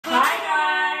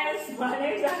My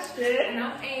name's Ashton. And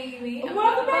I'm Amy. And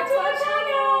welcome back to our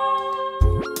channel.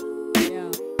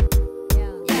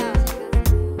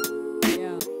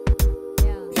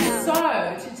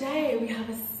 So, today we have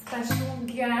a special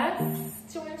guest.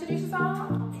 Do you want to introduce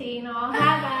yourself? Tina.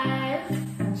 Hi guys.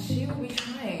 And she will be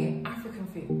trying African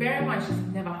food. Bear in mind, she's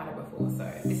never had it before, so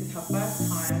this is her first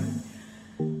time.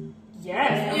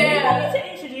 Yes. And we wanted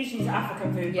to introduce you to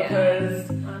African food because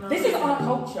this is our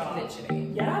culture.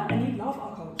 Literally. Yeah, and you love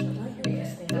our culture, don't you?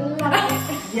 Yes.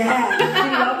 Yeah, she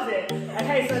loves it.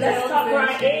 Okay, so let's start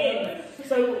right in.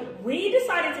 So we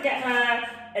decided to get her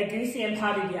a goosey and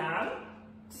powdered yam.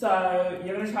 So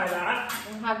you're gonna try that.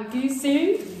 We'll have a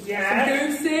goosey. Yeah.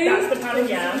 Goosey. That's the powdered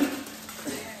yam.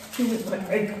 She was like,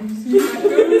 a goosey. I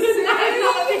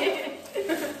love it.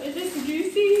 Is this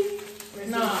goosey?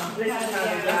 No. This is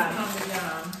powdered yam.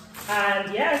 Yam.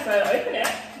 And yeah, so open it.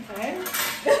 Okay.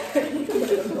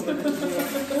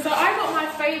 So I got my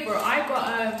favourite. I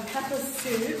got pepper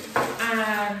soup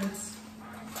and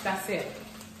that's it.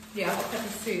 Yeah, I got pepper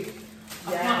soup. I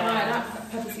can't lie, that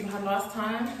pepper soup I had last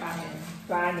time, banging.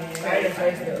 Banging, very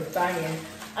impressive, it was banging.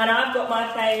 And I've got my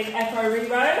fave Efo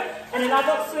Rero, and then I've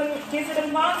got some gizzard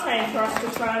and plantain for us to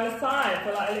try on the side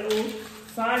for like a little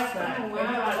side snack. Oh, wow.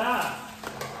 Maybe like that.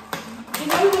 Do you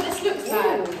know what this looks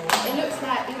like? It looks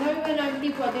like, you know when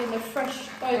people are doing the fresh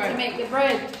dough to make the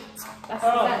bread? That's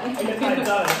exactly. It looks like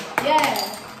dough.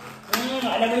 Yeah.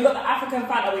 And then we've got the African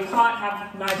Fanta. We can't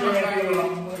have Nigerian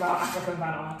food without African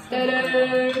Fanta.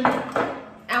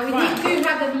 And we do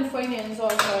have the Lithuanian as well,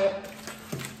 so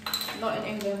not in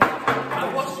England. I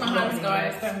washed my hands,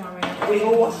 guys, don't worry. We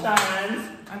all washed our hands.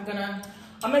 I'm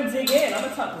gonna dig in. I'm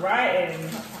gonna tuck right in.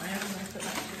 put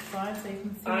that to the side so you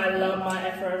can see. I love my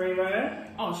Efo Rero.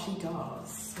 Oh, she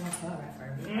does. Love her Efo.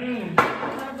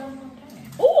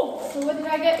 Oh! So what did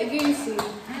I get? A goosey.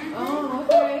 Oh,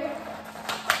 okay.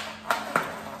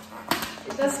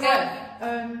 It does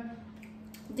have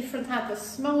different type of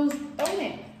smells, don't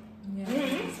it? Yeah.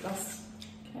 That's,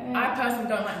 Okay. I personally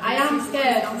don't like. I am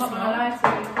scared. I'm not gonna lie to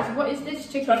you. Because what is this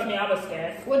chicken? Trust me, I was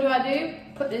scared. What do I do?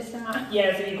 Put this in my.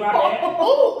 Yeah, so you grab it.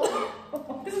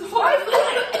 Oh! This is hot.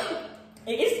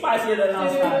 It is spicier than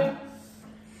last time.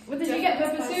 What did you get?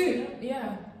 Pepper soup?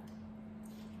 Yeah.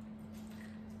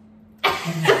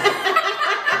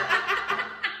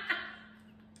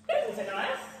 Is it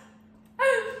nice?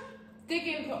 Dig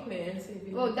in properly and see if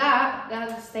you. Well, that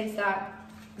just tastes like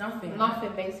Nothing.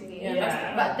 nothing basically.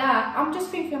 Yeah. But that, I'm just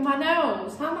thinking of my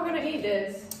nails. How am I gonna eat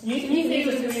this? You Can you need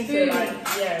use to a spoon spoon? to like,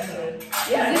 yeah, so.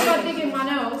 Yeah. If I dig in my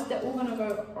nails, they're all gonna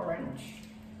go orange.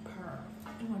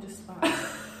 Oh, I just spat.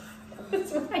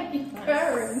 That's why you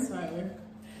burn. So.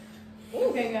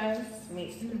 Okay, guys.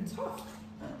 Meat's tough.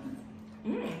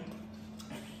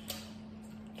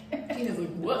 Tina's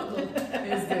like, what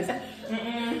is this?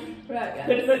 Right,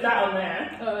 guys. Put that on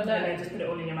there. Oh, And no. then just put it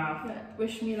all in your mouth. Yeah,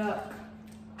 wish me luck.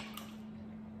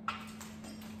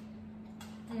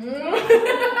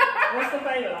 What's the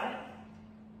flavour like?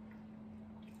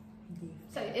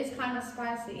 So it's kind of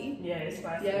spicy. Yeah, it's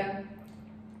spicy. Yeah.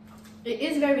 It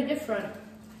is very different.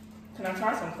 Can I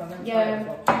try some? Because I've never Yeah. tried it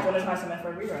before. Do you want to try some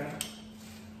Efo Rero?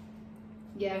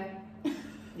 Yeah.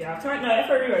 Yeah, I've tried. No,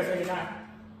 Efo Rero is really nice.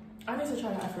 I need to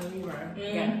try that Efo Rero.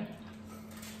 Yeah.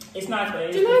 It's nice, but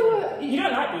Do you know what? You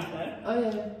don't like beef, though? Oh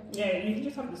yeah. Yeah, you can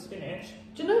just have the spinach.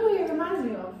 Do you know what it reminds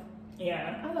me of?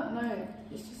 Yeah. I don't know.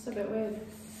 It's just a bit weird.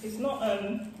 It's not,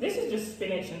 this is just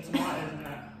spinach and tomatoes and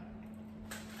that.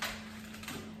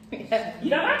 Yeah. You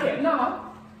don't like it?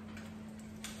 No.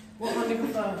 What one do you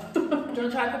prefer? Do you want to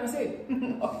try pepper soup?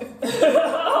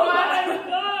 Oh my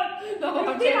god! No,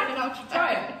 I'm joking. I'll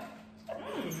Try it.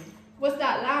 What's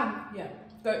that, lamb? Yeah.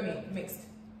 Goat meat mixed.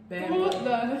 There. What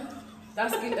the?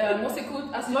 That's good. What's it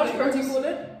called? That's Mushrooms. what do you call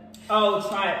it? Oh,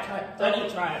 try it. Try it. Don't you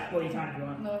try it? Well, you can if you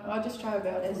want. No, I'll just try a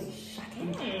bit of this.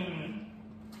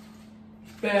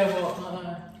 Bear what?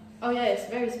 Oh yeah, it's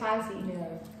very spicy.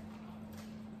 Yeah.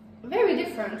 Very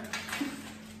different.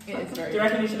 It is very. Do you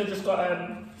reckon you should have just got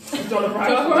a dollar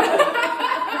price?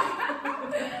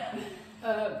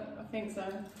 I think so.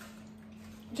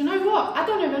 Do you know what? I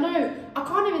don't even know. I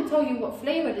can't even tell you what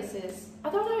flavour this is. I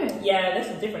don't know. Yeah, this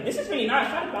is different. This is really nice.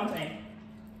 Try the plantain.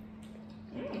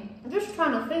 I'm just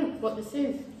trying to think what this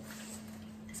is.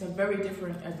 It's a very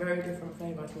different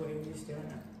flavour to what you're used to, isn't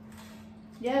it?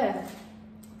 Yeah.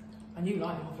 And you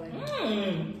like your flavour.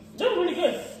 They're really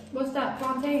good. What's that?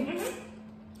 Plantain?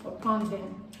 Or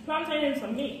plantain? Plantain and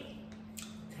some meat.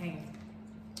 Tang.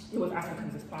 With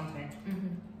Africans, it's plantain.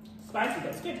 Spicy,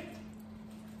 that's good.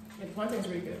 Yeah, the plantain's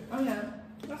really good. Oh yeah.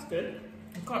 That's good.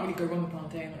 You can't really go wrong with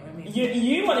plantain, I mean.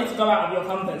 You wanted to go out of your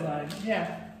comfort zone.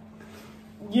 Yeah.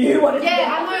 You want to? Yeah,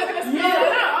 I know.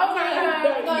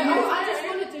 No, I just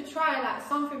wanted to try like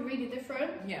something really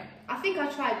different. Yeah. I think I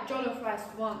tried jollof rice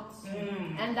once,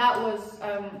 and that was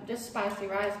just spicy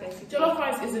rice basically. Jollof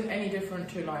rice isn't any different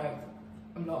to like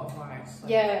a lot of rice.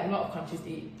 Like, Yeah. A lot of countries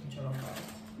eat jollof rice.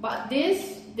 But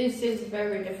this is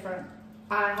very different.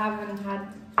 I haven't had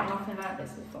nothing like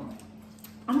this before.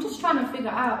 I'm just trying to figure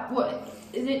out, what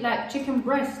is it, like chicken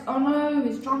breast? Oh no,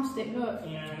 it's drumstick, look.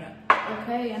 Yeah.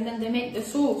 Okay, and then they make the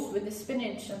sauce with the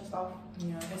spinach and stuff.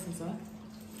 Yeah, I guess so.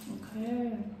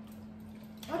 Okay.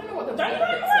 I don't know what the Don't you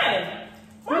like mine?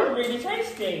 Mine's really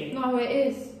tasty. No, it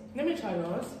is. Let me try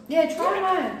yours. Yeah, try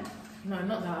mine. No,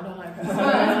 not that. I don't like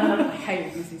that. I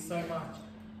hate goosey so much.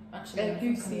 Actually, I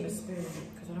think I need a spoon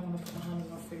because I don't want to put my hand in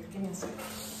my food. Give me a sec.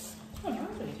 Oh,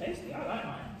 mine's really tasty. I like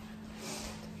mine.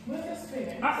 Where's your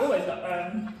spoon? I always got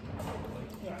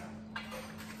yeah.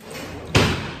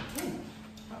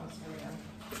 That was very good.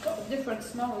 It's got a different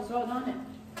smell as well, doesn't it?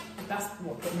 That's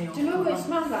what put me on. Do you know what it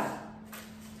smells like?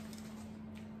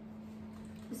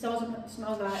 It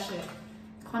smells like Shit.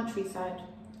 countryside.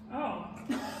 Oh.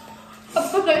 I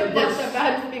feel like that's a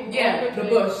bad thing. Yeah, the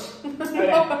bush.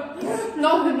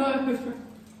 No.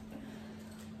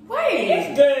 Wait,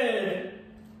 It's good.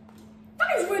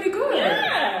 that is really good.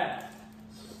 Yeah.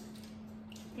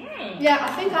 Yeah,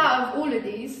 I think out of all of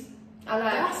these, I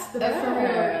like That's the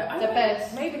Ferrero the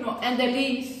best. Maybe not. And the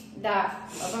least, that,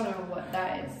 I don't know what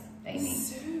that is,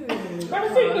 Amy.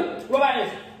 What about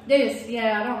this? This,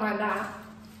 yeah, I don't like that.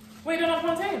 Wait, you don't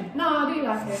like plantain? No, I do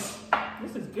like it.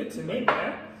 This is good to me,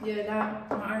 bro. Yeah, that.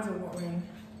 My eyes are watering.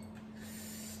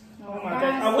 Oh my god.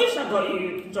 I wish I got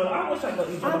you, John. I wish I got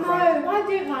you, I John. know, why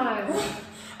didn't I?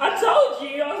 I told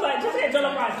you. I was like, just get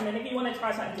jollof rice, and then if you want to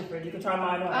try something different, you can try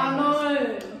mine. I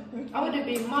know. I would have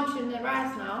been munching the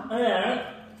rice now.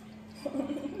 Yeah.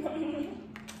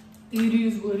 It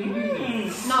is what it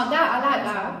is. No, that, I like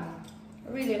that.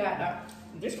 I really like that.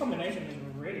 This combination is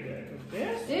really good.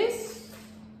 This. This?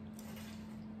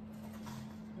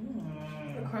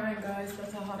 You're crying, guys.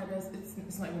 That's how hard it is.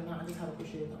 It's not even that. I just had a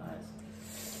push in the eyes.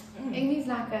 Amy's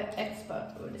like an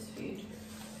expert with this food.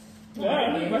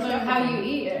 Yeah. You know how you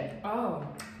eat it. Oh.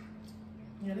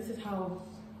 Yeah, this is how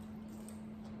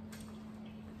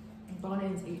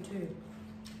Ghanaians eat too.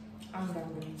 And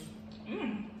Gambians.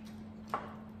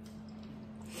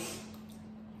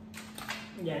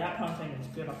 Yeah, that plantain is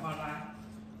good. I can't lie.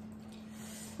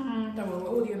 Don't worry, we'll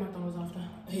order you McDonald's after.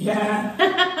 Yeah.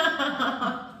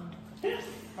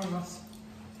 On us.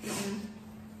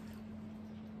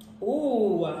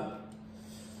 Ooh.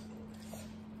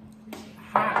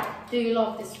 Do you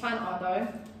love this Fanta though?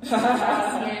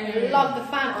 Love the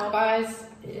Fanta, guys.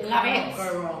 Love it.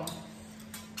 Go wrong.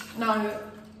 No.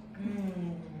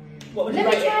 What would you Let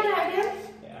me rate try it? that again.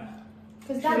 Yeah.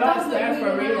 Because She that likes does the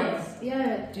look really Ferrero. nice.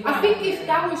 Yeah. Do you I like think it? if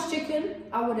that was chicken,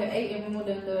 I would have eaten more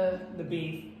than The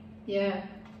beef. yeah.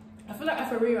 I feel like a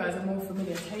Ferrero is a more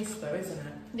familiar taste though, isn't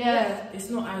it? Yeah. It's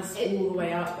not as all the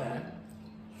way out there.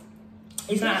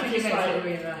 It's That actually actually just makes it like,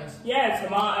 really nice. yeah,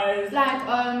 tomatoes.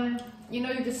 Like you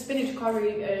know the spinach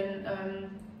curry in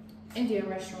Indian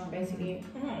restaurant basically.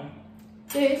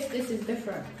 This is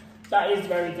different. That is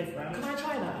very different. Can I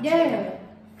try that? Yeah.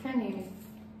 Can you?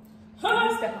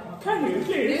 Can you,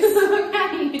 please?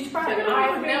 Can you try it?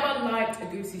 I've never liked a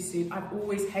goosey soup. I've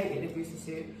always hated a goosey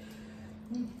soup.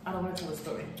 I don't want to tell the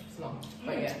story. It's long.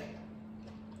 But yeah.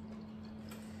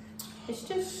 It's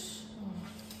just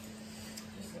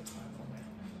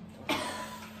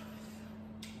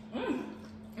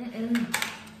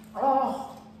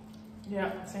Oh.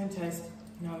 Yeah, same taste.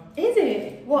 No. is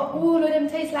it? What, all of them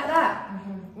taste like that?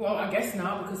 Well, I guess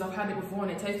now because I've had it before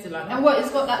and it tasted like that. And what,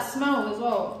 it's got that smell as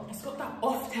well? It's got that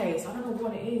off taste. I don't know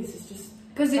what it is. It's just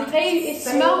Because it tastes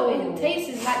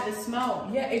like the smell.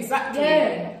 yeah, exactly.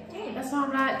 Yeah. That's why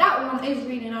I'm like, that one is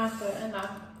really nice though, and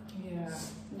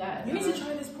Yeah. You need to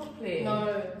try this properly.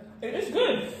 No. It is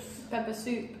good. Pepper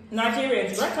soup.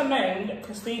 Nigerians recommend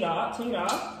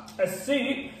Tina, a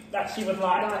soup that she would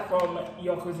like from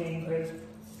your cuisine because,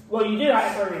 well, you do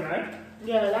like curry, no?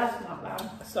 Yeah, that's not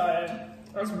bad. So,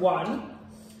 that's one.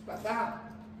 Like that.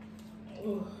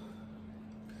 Ooh.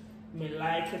 Me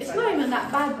like it. It's not even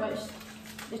that bad, but it's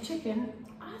the chicken,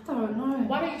 I don't know.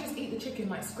 Why don't you just eat the chicken,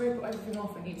 like scrape everything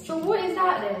off and eat the So chicken? what is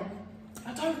that then?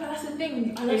 I don't know, that's the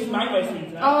thing. I It's don't mango know.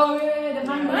 seeds, no? Oh yeah, the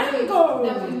mango. Mango!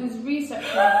 That was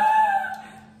researching.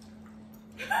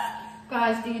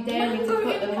 Guys, do you dare me to Mango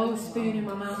put the in whole it. spoon in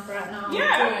my mouth right now?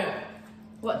 Yeah.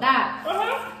 What, that?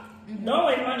 Uh-huh. No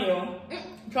way, manual.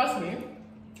 Trust me.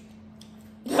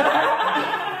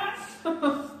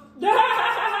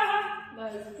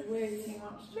 That is way too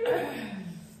much.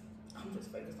 I'm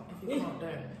just focused on If you can't,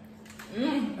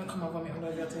 don't. Don't come and vomit all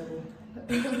over your table.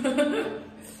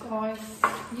 Guys,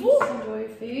 you just enjoy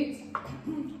food.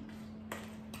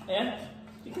 Yeah,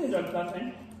 you can enjoy the first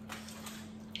thing.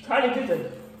 Try the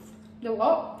gizzard. The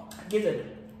what?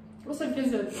 Gizzard. What's a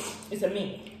gizzard? It's a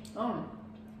meat. Oh.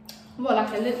 What,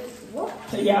 like a what?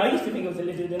 Yeah, I used to think it was a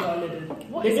lizard, not a lizard.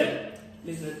 What is lizard?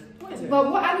 Lizard. What is it?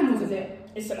 But what animal is it?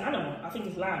 It's an animal. I think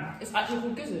it's lamb. It's actually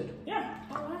called gizzard. Yeah.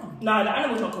 Oh wow. No, the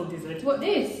animal's not called gizzard. What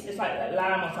this? It's like a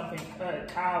lamb or something,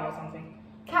 cow or something.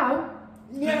 Cow?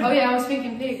 Yeah. Oh yeah, I was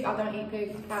thinking pig. I don't eat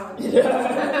pig. Cow.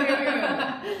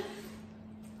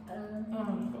 Oh,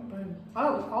 I've got bone.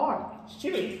 Oh, it's hard. It's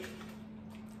chewy.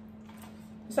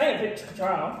 Say it, bit took a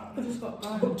trial. I just got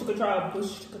bone. Book took a trial,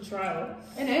 bush took a trial.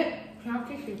 Innit? How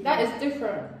kicking? That is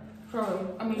different.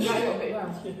 Bro, I mean, that little bit, yeah.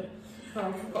 Bro,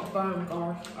 I've got bone,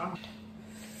 gosh.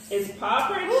 It's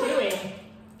proper chewy.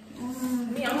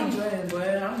 Me, I'm enjoying, boy.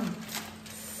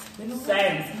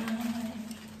 Same.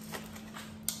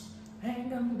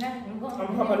 I'm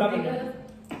proper loving it.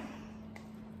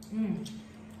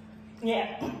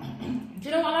 Yeah. Do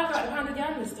you know what I like about the pounded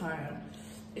yam this time?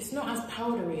 It's not as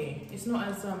powdery. It's not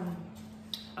as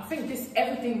I think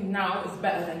everything now is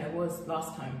better than it was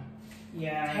last time.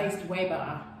 Yeah. Tastes way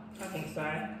better. I think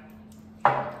so.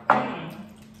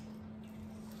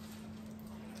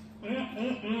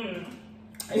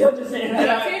 You're just saying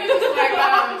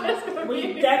that.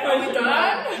 We definitely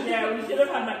done? Yeah, we should have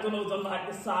had McDonald's on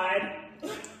like the side.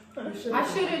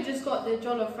 I should have just got the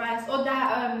jollof rice or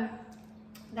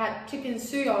that chicken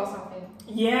suya or something.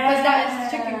 Yeah. Because that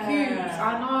is chicken cubes.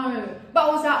 I know. But I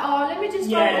was like, oh, let me just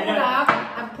try all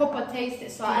that and proper taste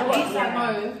it. So at least I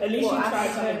know at least what you try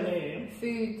something African new.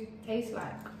 food tastes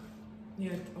like.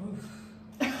 Yeah.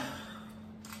 Oh.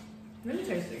 Let me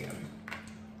taste it again.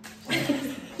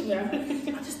 Yeah.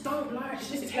 I just don't like. It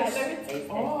just Like, tastes let me taste it.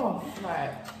 off.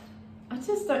 Like. I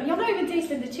just don't. You're not even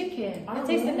tasting the chicken. I You're don't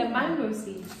tasting the know. mango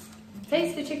seeds.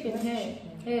 Taste the chicken here.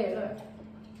 Here,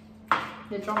 look.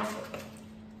 The drumstick.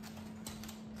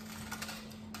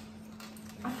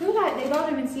 I feel like they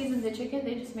don't even season the chicken.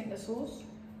 They just make the sauce.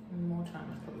 More time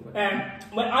is probably what.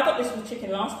 When I got this with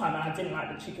chicken last time and I didn't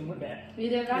like the chicken with it. You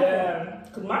didn't like Yeah,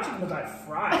 because my chicken was like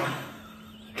fried.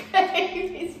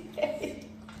 it?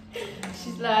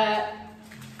 She's like,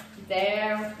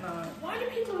 damn. No. Why do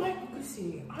people like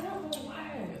pussy? I don't know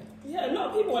why. Yeah, a lot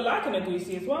of people were liking a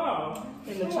goosey as well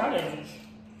in the challenge.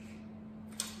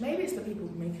 Maybe it's the people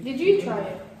who make it. Did you try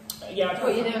it? Yeah, I But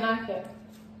tried you it. didn't like it?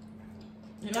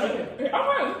 You know it?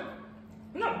 Okay.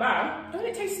 Not bad. Don't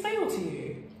it taste stale to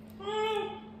you?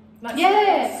 Like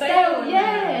Yeah, stale.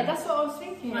 yeah, that's what I was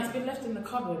thinking. Like it's been left in the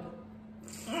cupboard.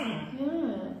 Yeah.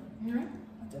 Yeah.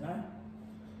 I don't know.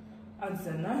 I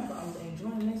don't know, but I'm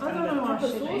enjoying this. I don't And the know why proper I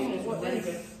should sauce eat is what really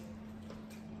this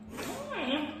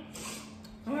good.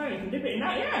 Alright, you can dip it in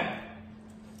that, yeah.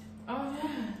 Oh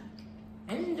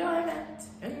yeah. Enjoyment.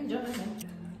 Enjoyment.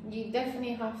 You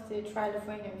definitely have to try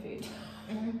Lithuanian food.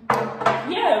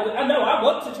 Yeah, I know, I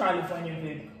want to try Lithuanian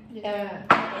food. Yeah.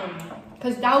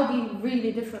 Because that would be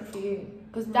really different for you.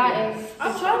 Because that is...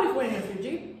 I've tried Lithuanian food.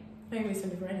 You made me some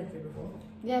Lithuanian food before.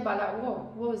 Yeah, but like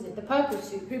what? What was it? The purple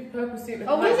soup? Purple soup.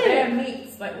 Oh, like was it? Their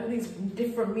meats, like all these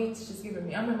different meats she's given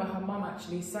me. I remember her mum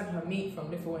actually sent her meat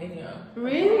from Lithuania.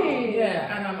 Really?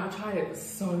 Yeah, and I tried it. It was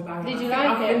so bad. Did you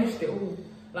I like it? finished it all.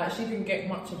 Like she didn't get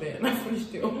much of it, and I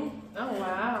finished it all. Oh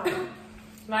wow.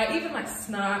 Like even like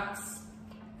snacks,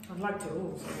 I liked it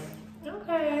all. So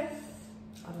Okay.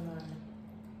 I don't know.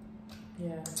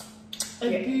 Yeah.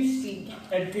 A goosey.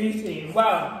 A goosey.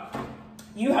 Well,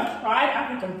 you have tried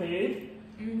African food.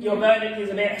 Your verdict is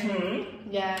a bit,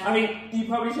 Yeah. I mean, you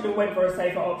probably should have went for a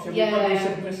safer option. Yeah. We probably should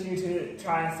have pushed you to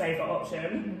try a safer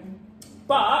option.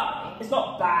 But it's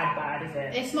not bad, is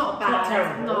it? It's not It's bad. not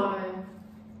terrible. No.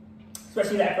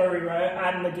 Especially that burrito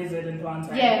and the gizzard and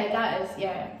plantain. Yeah, that is,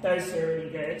 yeah. Those two are really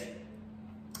good.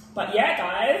 But yeah,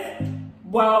 guys.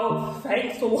 Well,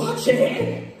 thanks for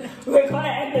watching. We're going to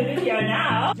end the video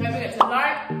now. Don't forget to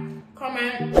like,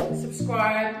 comment,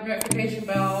 subscribe, notification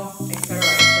bell, etc.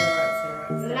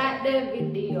 Like the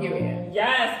video. Yeah.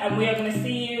 Yes, and we are going to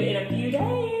see you in a few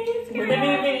days with a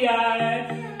new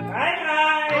video.